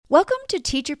Welcome to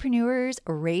Teacherpreneurs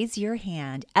Raise Your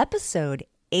Hand, episode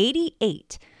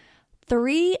 88.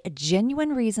 3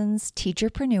 genuine reasons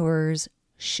teacherpreneurs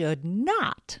should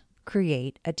not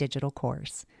create a digital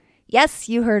course. Yes,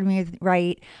 you heard me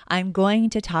right. I'm going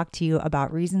to talk to you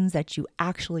about reasons that you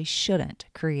actually shouldn't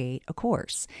create a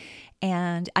course.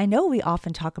 And I know we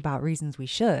often talk about reasons we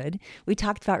should. We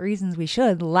talked about reasons we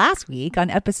should last week on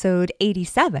episode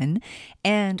 87,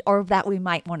 or that we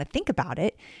might want to think about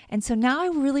it. And so now I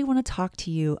really want to talk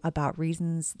to you about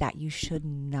reasons that you should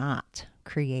not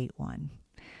create one.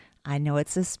 I know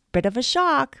it's a bit of a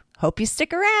shock. Hope you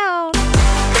stick around.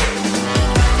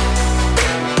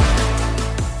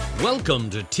 Welcome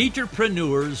to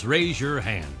Teacherpreneurs Raise Your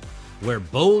Hand, where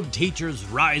bold teachers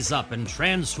rise up and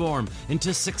transform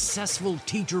into successful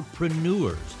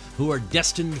teacherpreneurs who are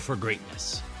destined for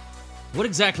greatness. What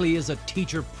exactly is a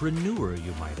teacherpreneur,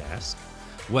 you might ask?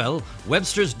 Well,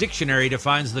 Webster's dictionary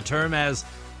defines the term as,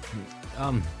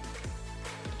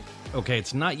 okay,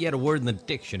 it's not yet a word in the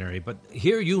dictionary, but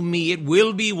hear you me, it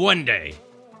will be one day.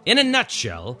 In a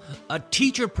nutshell, a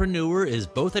teacherpreneur is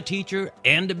both a teacher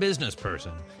and a business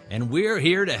person, and we're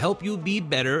here to help you be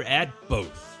better at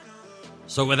both.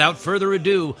 So without further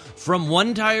ado, from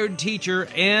One Tired Teacher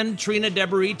and Trina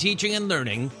Debery Teaching and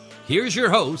Learning, here's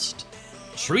your host,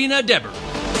 Trina Debery.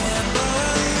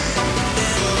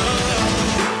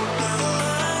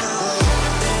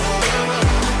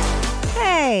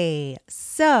 Hey,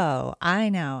 so I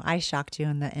know I shocked you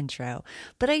in the intro,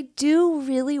 but I do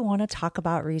really want to talk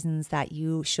about reasons that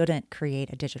you shouldn't create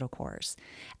a digital course.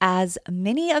 As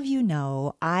many of you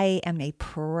know, I am a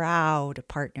proud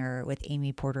partner with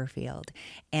Amy Porterfield,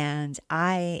 and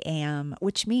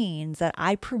which means that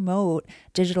I promote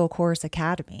Digital Course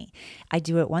Academy. I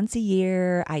do it once a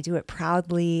year. I do it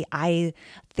proudly. I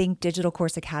think Digital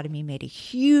Course Academy made a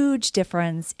huge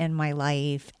difference in my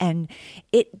life, and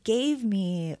it gave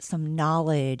me some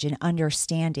knowledge and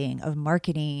understanding of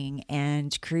marketing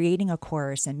and creating a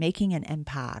course and making an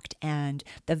impact and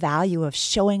the value of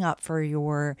showing up for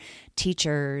your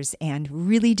teachers and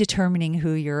really determining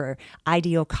who your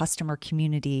ideal customer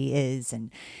community is.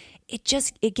 And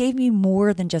it gave me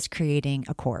more than just creating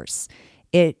a course.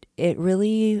 It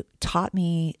really taught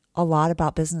me a lot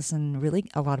about business and really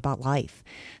a lot about life.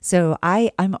 So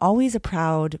I'm always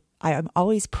proudly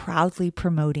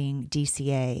promoting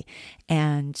DCA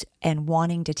and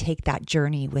wanting to take that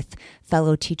journey with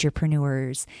fellow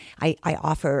teacherpreneurs. I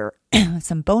offer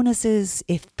some bonuses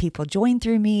if people join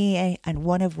through me, and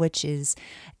one of which is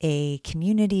a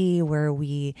community where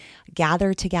we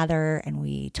gather together and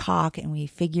we talk and we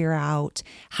figure out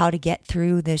how to get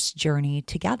through this journey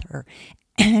together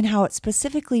and how it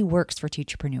specifically works for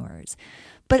teacherpreneurs.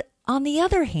 But on the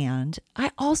other hand,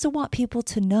 I also want people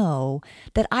to know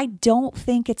that I don't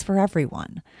think it's for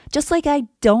everyone. Just like I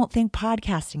don't think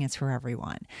podcasting is for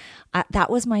everyone. That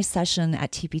was my session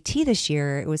at TPT this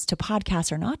year. It was to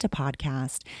podcast or not to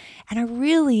podcast. And I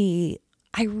really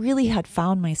had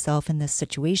found myself in this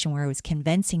situation where I was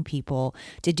convincing people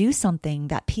to do something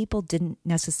that people didn't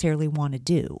necessarily want to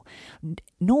do,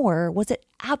 nor was it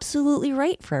absolutely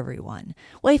right for everyone.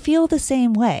 Well, I feel the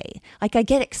same way. Like I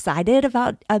get excited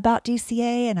about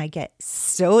DCA, and I get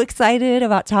so excited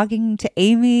about talking to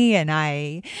Amy,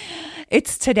 and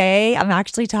it's today. I'm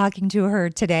actually talking to her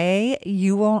today.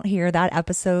 You won't hear that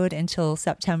episode until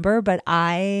September, but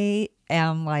I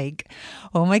am like,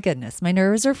 oh my goodness, my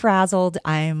nerves are frazzled.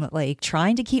 I'm like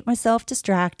trying to keep myself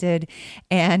distracted,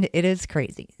 and it is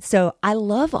crazy. So I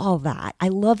love all that. I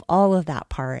love all of that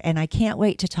part, and I can't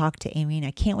wait to talk to Amy, and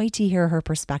I can't wait to hear her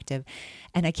perspective.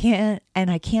 And I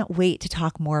can't wait to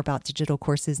talk more about digital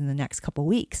courses in the next couple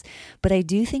weeks. But I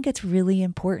do think it's really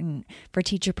important for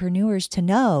teacherpreneurs to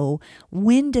know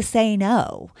when to say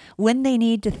no, when they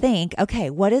need to think, okay,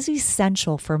 what is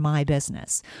essential for my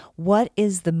business? What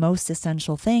is the most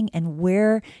essential thing, and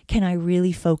where can I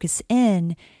really focus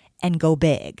in and go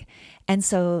big? And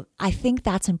so I think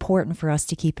that's important for us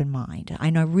to keep in mind.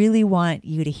 And I really want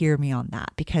you to hear me on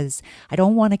that, because I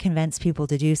don't want to convince people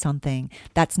to do something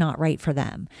that's not right for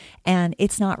them. And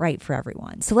it's not right for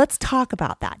everyone. So let's talk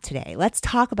about that today. Let's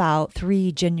talk about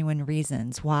 3 genuine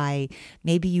reasons why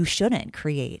maybe you shouldn't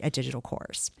create a digital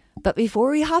course. But before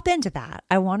we hop into that,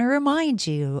 I want to remind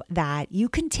you that you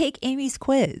can take Amy's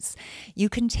quiz. You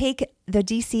can take the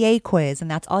DCA quiz.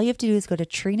 And that's all you have to do is go to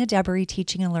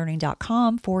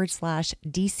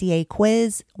TrinaDevery.teachingandlearning.com/DCA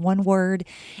quiz, one word,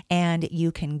 and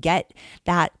you can get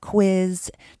that quiz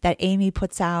that Amy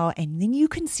puts out, and then you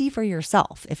can see for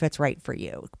yourself if it's right for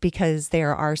you, because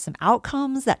there are some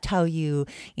outcomes that tell you,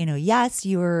 yes,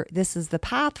 this is the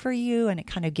path for you, and it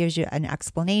kind of gives you an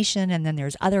explanation. And then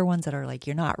there's other ones that are like,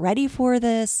 you're not ready for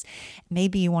this.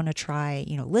 Maybe you want to try,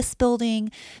 list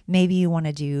building. Maybe you want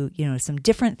to do, some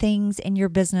different things in your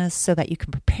business so that you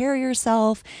can prepare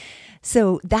yourself.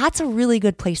 So that's a really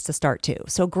good place to start too.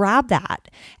 So grab that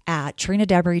at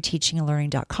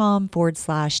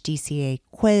TrinaDevery.teachingandlearning.com/DCA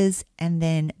quiz, and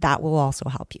then that will also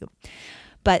help you.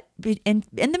 But in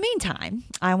the meantime,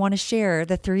 I want to share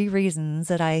the 3 reasons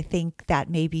that I think that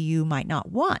maybe you might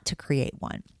not want to create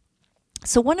one.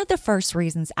 So one of the first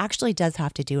reasons actually does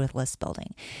have to do with list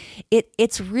building.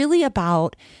 It's really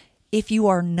about, if you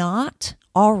are not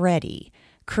already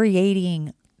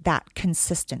creating that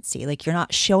consistency, like you're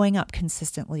not showing up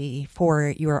consistently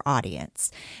for your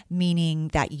audience, meaning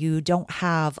that you don't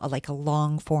have a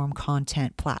long form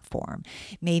content platform.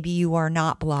 Maybe you are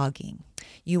not blogging.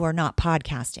 You are not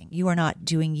podcasting. You are not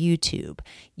doing YouTube.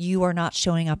 You are not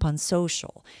showing up on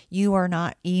social. You are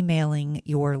not emailing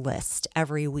your list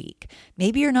every week.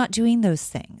 Maybe you're not doing those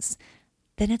things.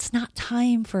 Then it's not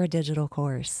time for a digital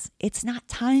course. It's not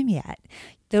time yet.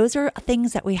 Those are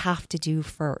things that we have to do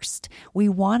first. We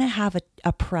want to have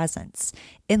a presence,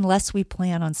 unless we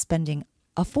plan on spending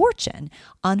a fortune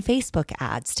on Facebook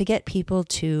ads to get people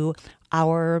to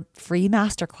our free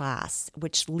masterclass,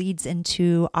 which leads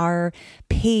into our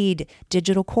paid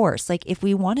digital course. If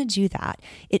we want to do that,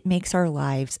 it makes our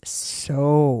lives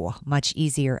so much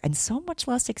easier and so much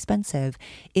less expensive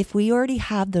if we already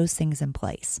have those things in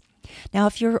place. Now,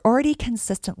 if you're already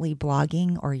consistently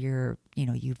blogging, or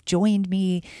you've joined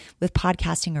me with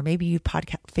podcasting, or maybe you've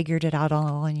figured it out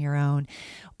all on your own,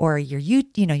 or you're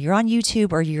on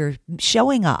YouTube, or you're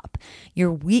showing up,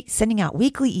 you're sending out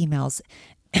weekly emails,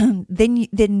 then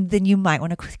you might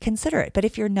want to consider it. But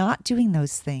if you're not doing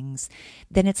those things,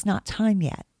 then it's not time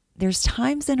yet. There's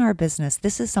times in our business.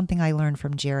 This is something I learned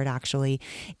from Jared actually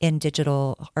in the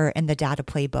Data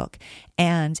Playbook.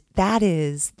 And that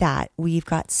is that we've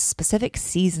got specific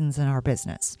seasons in our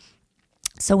business.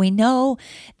 So we know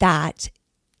that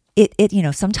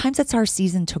sometimes it's our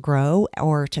season to grow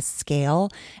or to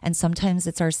scale, and sometimes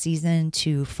it's our season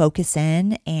to focus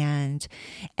in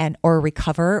or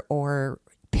recover or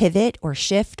pivot or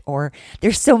shift, or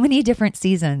there's so many different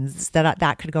seasons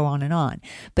that could go on and on.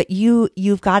 But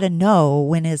you've got to know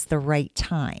when is the right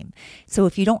time. So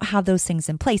if you don't have those things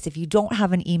in place, if you don't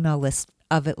have an email list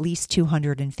of at least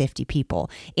 250 people,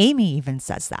 Amy even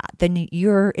says that, then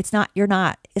it's not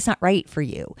right for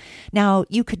you. Now,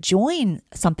 you could join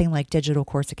something like Digital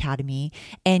Course Academy,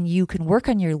 and you can work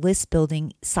on your list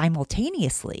building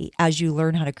simultaneously as you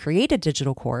learn how to create a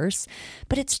digital course,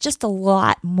 but it's just a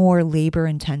lot more labor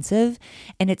intensive,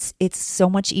 and it's so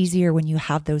much easier when you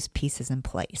have those pieces in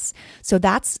place. So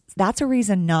that's a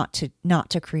reason not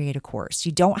to create a course.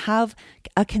 You don't have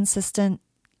a consistent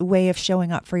way of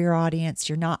showing up for your audience.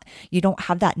 You don't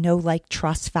have that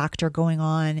trust factor going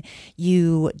on.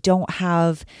 You're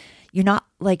not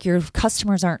your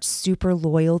customers aren't super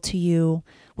loyal to you,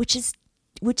 which is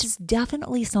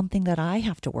definitely something that I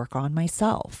have to work on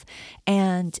myself.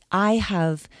 And I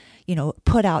have,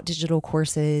 put out digital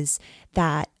courses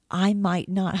that I might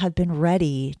not have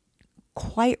been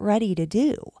quite ready to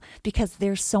do, because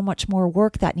there's so much more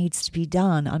work that needs to be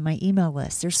done on my email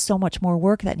list. There's so much more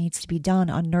work that needs to be done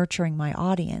on nurturing my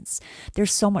audience.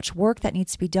 There's so much work that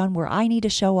needs to be done where I need to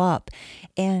show up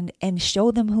and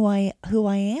show them who I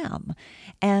am,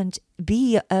 and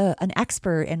be an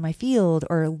expert in my field,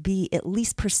 or be at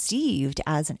least perceived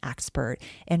as an expert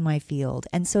in my field.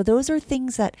 And so those are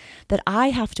things that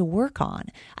I have to work on.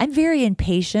 I'm very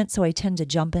impatient, so I tend to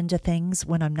jump into things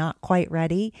when I'm not quite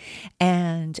ready,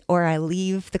 or I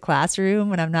leave the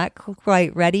classroom when I'm not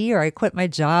quite ready, or I quit my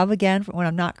job again when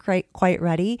I'm not quite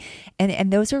ready.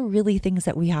 And those are really things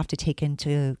that we have to take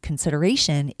into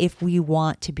consideration if we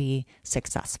want to be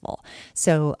successful.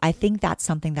 So I think that's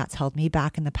something that's held me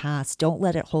back in the past. Don't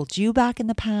let it hold you back in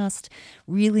the past.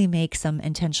 Really make some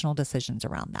intentional decisions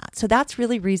around that. So that's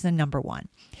really reason number 1.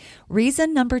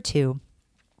 Reason number 2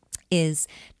 is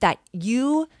that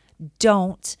you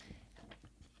don't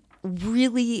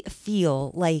really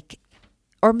feel like,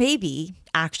 or maybe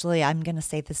actually, I'm going to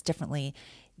say this differently.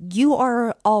 You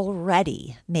are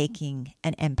already making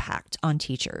an impact on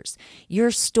teachers.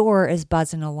 Your store is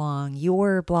buzzing along.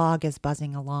 Your blog is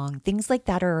buzzing along. Things like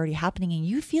that are already happening, and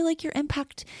you feel like your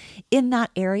impact in that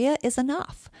area is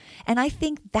enough. And I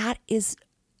think that is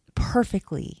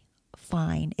perfectly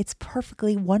fine. It's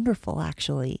perfectly wonderful,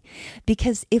 actually,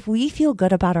 because if we feel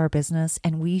good about our business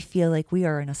and we feel like we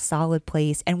are in a solid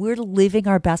place and we're living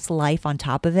our best life on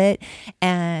top of it,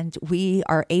 and we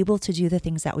are able to do the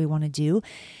things that we want to do,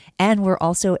 and we're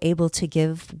also able to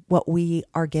give what we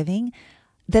are giving,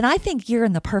 then I think you're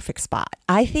in the perfect spot.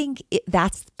 I think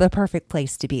that's the perfect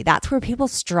place to be. That's where people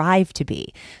strive to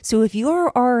be. So if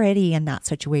you're already in that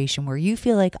situation where you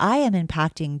feel like I am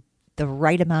impacting the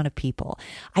right amount of people,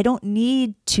 I don't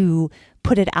need to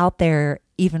put it out there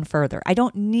even further. I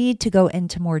don't need to go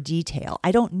into more detail.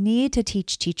 I don't need to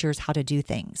teach teachers how to do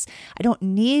things. I don't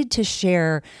need to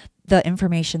share the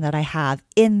information that I have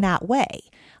in that way.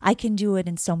 I can do it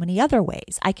in so many other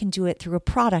ways. I can do it through a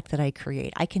product that I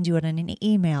create. I can do it in an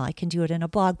email. I can do it in a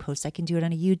blog post. I can do it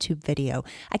in a YouTube video.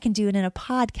 I can do it in a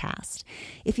podcast.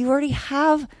 If you already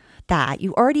have that,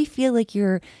 you already feel like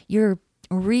your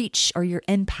reach or your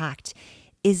impact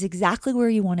is exactly where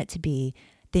you want it to be,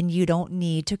 then you don't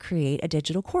need to create a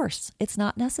digital course. It's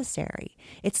not necessary.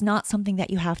 It's not something that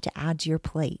you have to add to your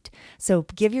plate. So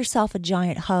give yourself a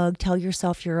giant hug, tell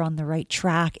yourself you're on the right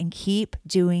track, and keep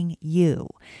doing you.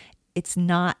 It's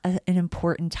not an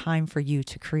important time for you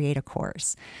to create a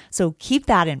course. So keep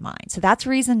that in mind. So that's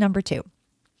reason number 2.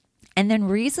 And then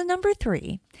reason number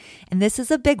 3, and this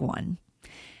is a big one.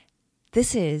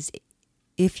 This is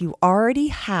if you already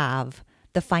have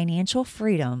the financial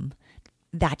freedom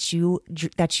that you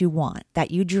want,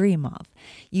 that you dream of,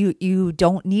 you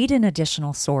don't need an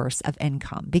additional source of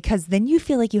income, because then you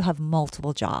feel like you have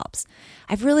multiple jobs.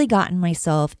 I've really gotten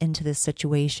myself into this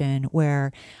situation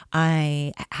where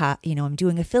I'm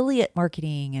doing affiliate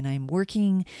marketing, and I'm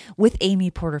working with Amy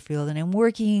Porterfield, and I'm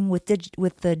working with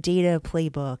the Data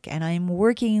Playbook, and I'm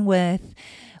working with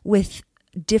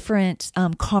different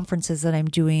conferences that I'm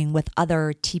doing with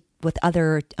other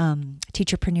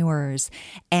teacherpreneurs,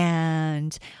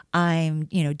 and I'm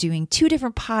doing 2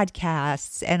 different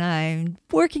podcasts, and I'm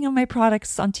working on my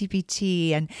products on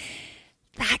TPT, and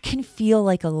that can feel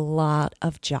like a lot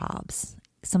of jobs.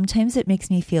 Sometimes it makes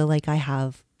me feel like I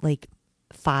have like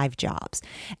 5 jobs,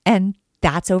 and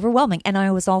that's overwhelming. And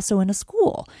I was also in a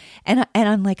school, and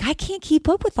I'm like, I can't keep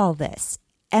up with all this.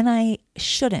 And I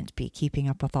shouldn't be keeping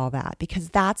up with all that, because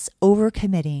that's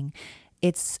overcommitting.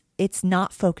 It's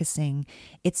not focusing.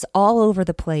 It's all over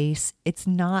the place. It's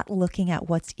not looking at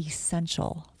what's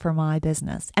essential for my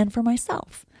business and for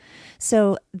myself.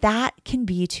 So that can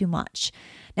be too much.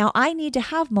 Now, I need to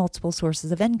have multiple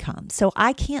sources of income. So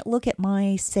I can't look at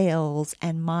my sales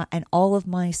and all of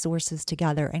my sources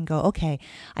together and go, okay,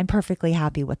 I'm perfectly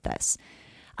happy with this.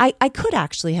 I could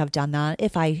actually have done that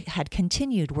if I had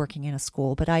continued working in a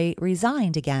school, but I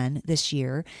resigned again this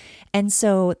year. And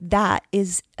so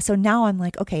now I'm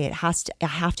like, okay, I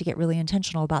have to get really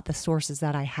intentional about the sources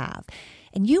that I have.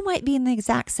 And you might be in the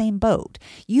exact same boat.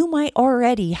 You might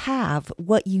already have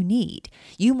what you need.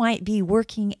 You might be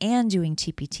working and doing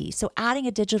TPT. So adding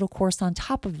a digital course on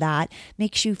top of that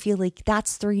makes you feel like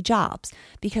that's 3 jobs,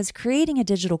 because creating a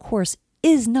digital course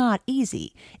is not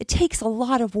easy. It takes a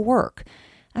lot of work.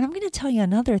 And I'm going to tell you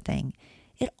another thing.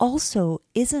 It also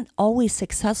isn't always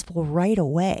successful right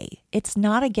away. It's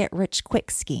not a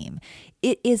get-rich-quick scheme.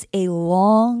 It is a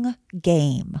long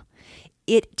game.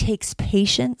 It takes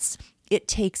patience. It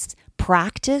takes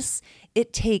practice.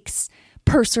 It takes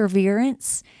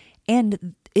perseverance.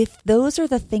 And if those are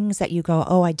the things that you go,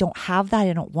 oh, I don't have that,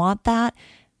 I don't want that,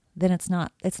 then it's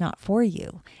not for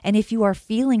you. And if you are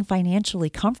feeling financially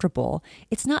comfortable,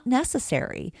 it's not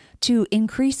necessary to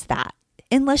increase that,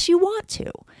 unless you want to.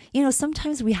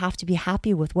 Sometimes we have to be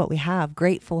happy with what we have,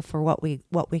 grateful for what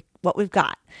we've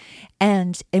got.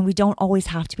 And we don't always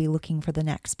have to be looking for the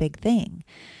next big thing.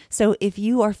 So if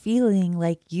you are feeling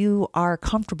like you are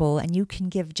comfortable and you can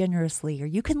give generously, or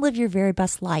you can live your very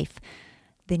best life,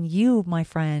 then you, my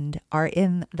friend, are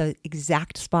in the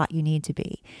exact spot you need to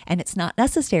be. And it's not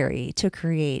necessary to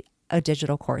create a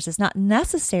digital course. It's not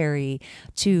necessary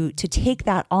to take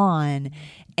that on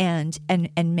and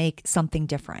make something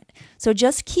different. So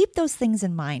just keep those things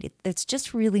in mind. It's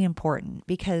just really important,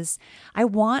 because I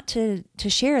want to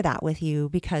share that with you,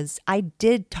 because I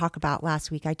did talk about last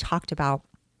week, I talked about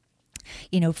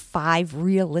 5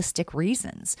 realistic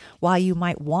reasons why you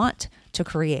might want to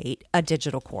create a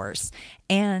digital course.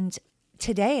 And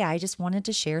today I just wanted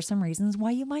to share some reasons why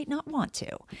you might not want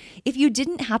to. If you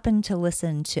didn't happen to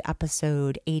listen to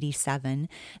episode 87,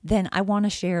 then I want to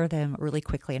share them really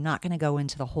quickly. I'm not going to go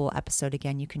into the whole episode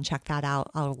again. You can check that out.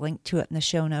 I'll link to it in the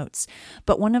show notes.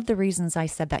 But one of the reasons I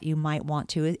said that you might want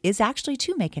to is actually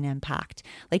to make an impact.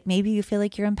 Like maybe you feel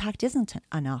like your impact isn't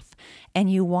enough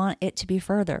and you want it to be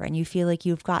further, and you feel like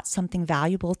you've got something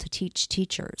valuable to teach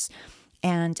teachers.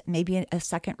 And maybe a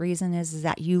second reason is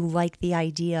that you like the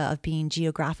idea of being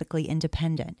geographically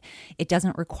independent. It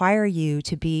doesn't require you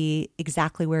to be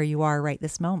exactly where you are right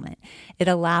this moment. It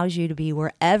allows you to be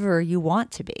wherever you want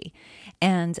to be.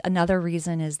 And another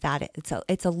reason is that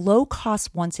it's a low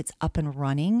cost once it's up and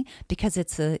running, because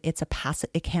it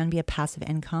can be a passive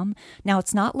income. Now,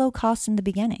 it's not low cost in the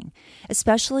beginning,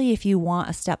 especially if you want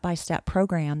a step-by-step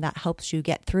program that helps you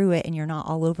get through it and you're not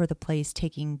all over the place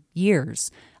taking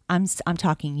years. I'm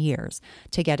talking years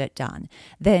to get it done.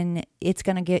 Then you're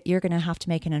going to have to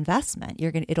make an investment.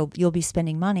 You'll be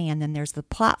spending money, and then there's the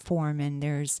platform, and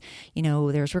there's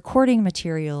recording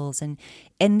materials, and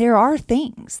there are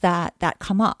things that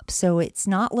come up. So it's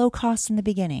not low cost in the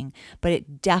beginning, but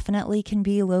it definitely can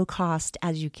be low cost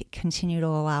as you continue to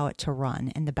allow it to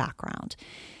run in the background.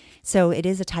 So it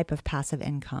is a type of passive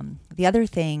income. The other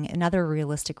thing, another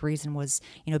realistic reason was,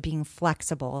 being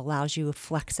flexible allows you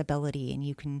flexibility, and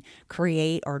you can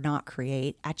create or not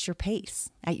create at your pace,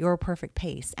 at your perfect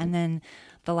pace. And then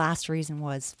the last reason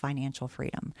was financial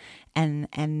freedom.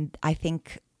 And I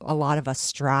think a lot of us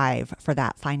strive for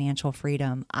that financial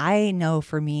freedom. I know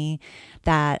for me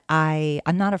that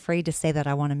I'm not afraid to say that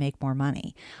I want to make more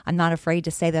money. I'm not afraid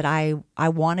to say that I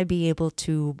want to be able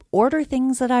to order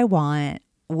things that I want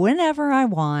whenever I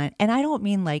want. And I don't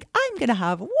mean like, I'm going to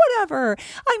have whatever.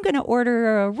 I'm going to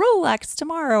order a Rolex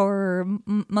tomorrow or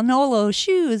Manolo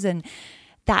shoes. And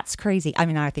that's crazy. I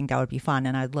mean, I think that would be fun,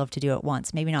 and I'd love to do it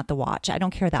once. Maybe not the watch. I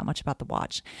don't care that much about the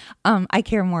watch. I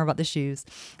care more about the shoes.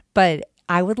 But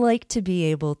I would like to be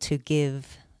able to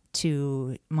give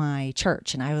to my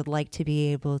church, and I would like to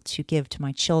be able to give to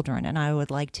my children, and I would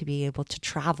like to be able to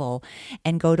travel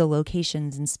and go to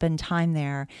locations and spend time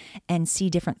there and see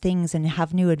different things and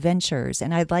have new adventures.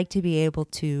 And I'd like to be able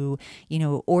to,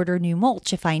 order new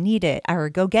mulch if I need it, or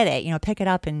go get it, pick it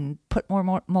up and put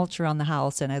more mulch around the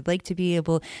house. And I'd like to be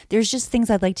able, there's just things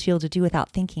I'd like to be able to do without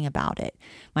thinking about it.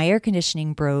 My air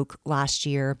conditioning broke last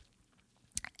year,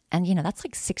 and that's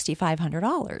like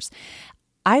 $6,500.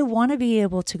 I want to be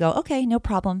able to go, okay, no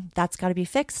problem. That's got to be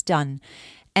fixed, done.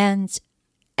 And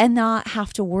not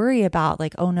have to worry about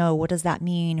like, oh no, what does that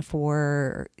mean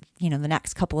for, the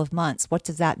next couple of months? What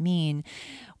does that mean?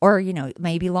 Or,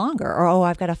 maybe longer, or, oh,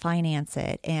 I've got to finance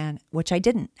it, and which I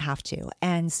didn't have to.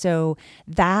 And so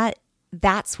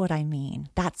that's what I mean.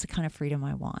 That's the kind of freedom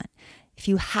I want. If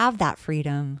you have that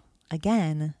freedom,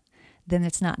 again, then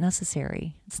it's not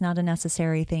necessary. It's not a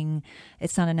necessary thing.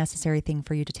 It's not a necessary thing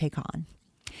for you to take on.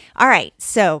 All right.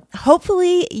 So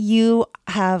hopefully you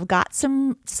have got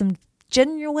some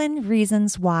genuine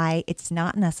reasons why it's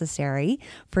not necessary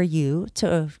for you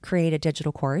to create a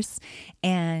digital course,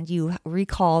 and you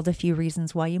recalled a few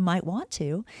reasons why you might want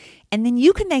to, and then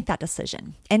you can make that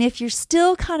decision. And if you're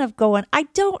still kind of going, I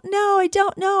don't know,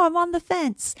 I'm on the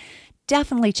fence,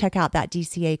 definitely check out that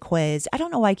DCA quiz. I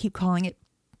don't know why I keep calling it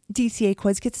DCA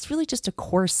quiz, because it's really just a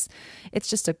course. It's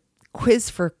just a quiz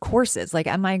for courses. Like,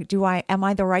 am I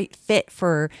the right fit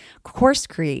for course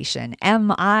creation?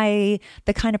 Am I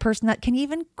the kind of person that can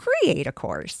even create a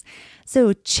course?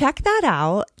 So check that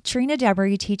out. Trina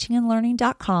Deboree,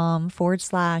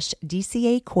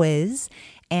 teachingandlearning.com/DCA quiz.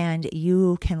 And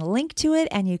you can link to it,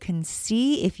 and you can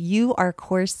see if you are a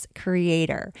course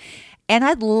creator. And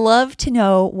I'd love to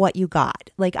know what you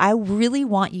got. Like, I really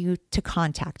want you to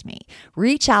contact me.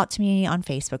 Reach out to me on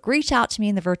Facebook. Reach out to me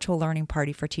in the Virtual Learning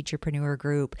Party for Teacherpreneur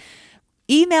group.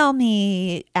 Email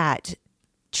me at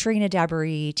Trina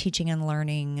Deboree,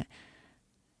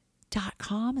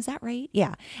 teachingandlearning.com. Is that right?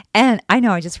 Yeah. And I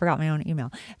know I just forgot my own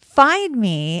email. Find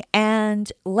me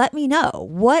and let me know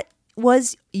what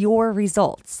was your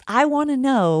results. I want to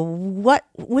know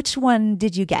which one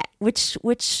did you get?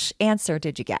 Which answer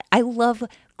did you get? I love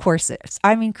quizzes.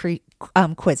 I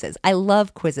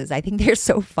love quizzes. I think they're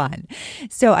so fun.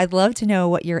 So I'd love to know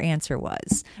what your answer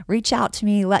was. Reach out to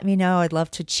me. Let me know. I'd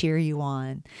love to cheer you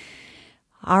on.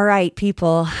 All right,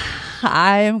 people,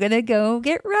 I'm going to go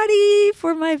get ready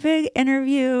for my big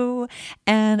interview,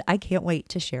 and I can't wait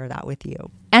to share that with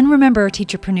you. And remember,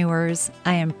 teacherpreneurs,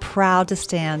 I am proud to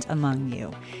stand among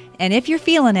you. And if you're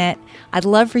feeling it, I'd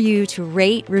love for you to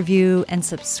rate, review, and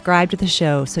subscribe to the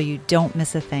show so you don't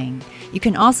miss a thing. You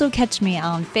can also catch me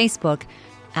on Facebook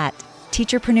at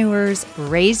Teacherpreneurs,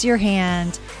 raise your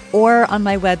hand, or on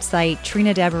my website,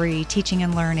 Trina Devery, Teaching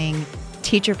and Learning,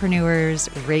 Teacherpreneurs,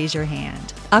 raise your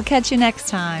hand. I'll catch you next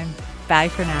time. Bye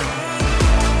for now.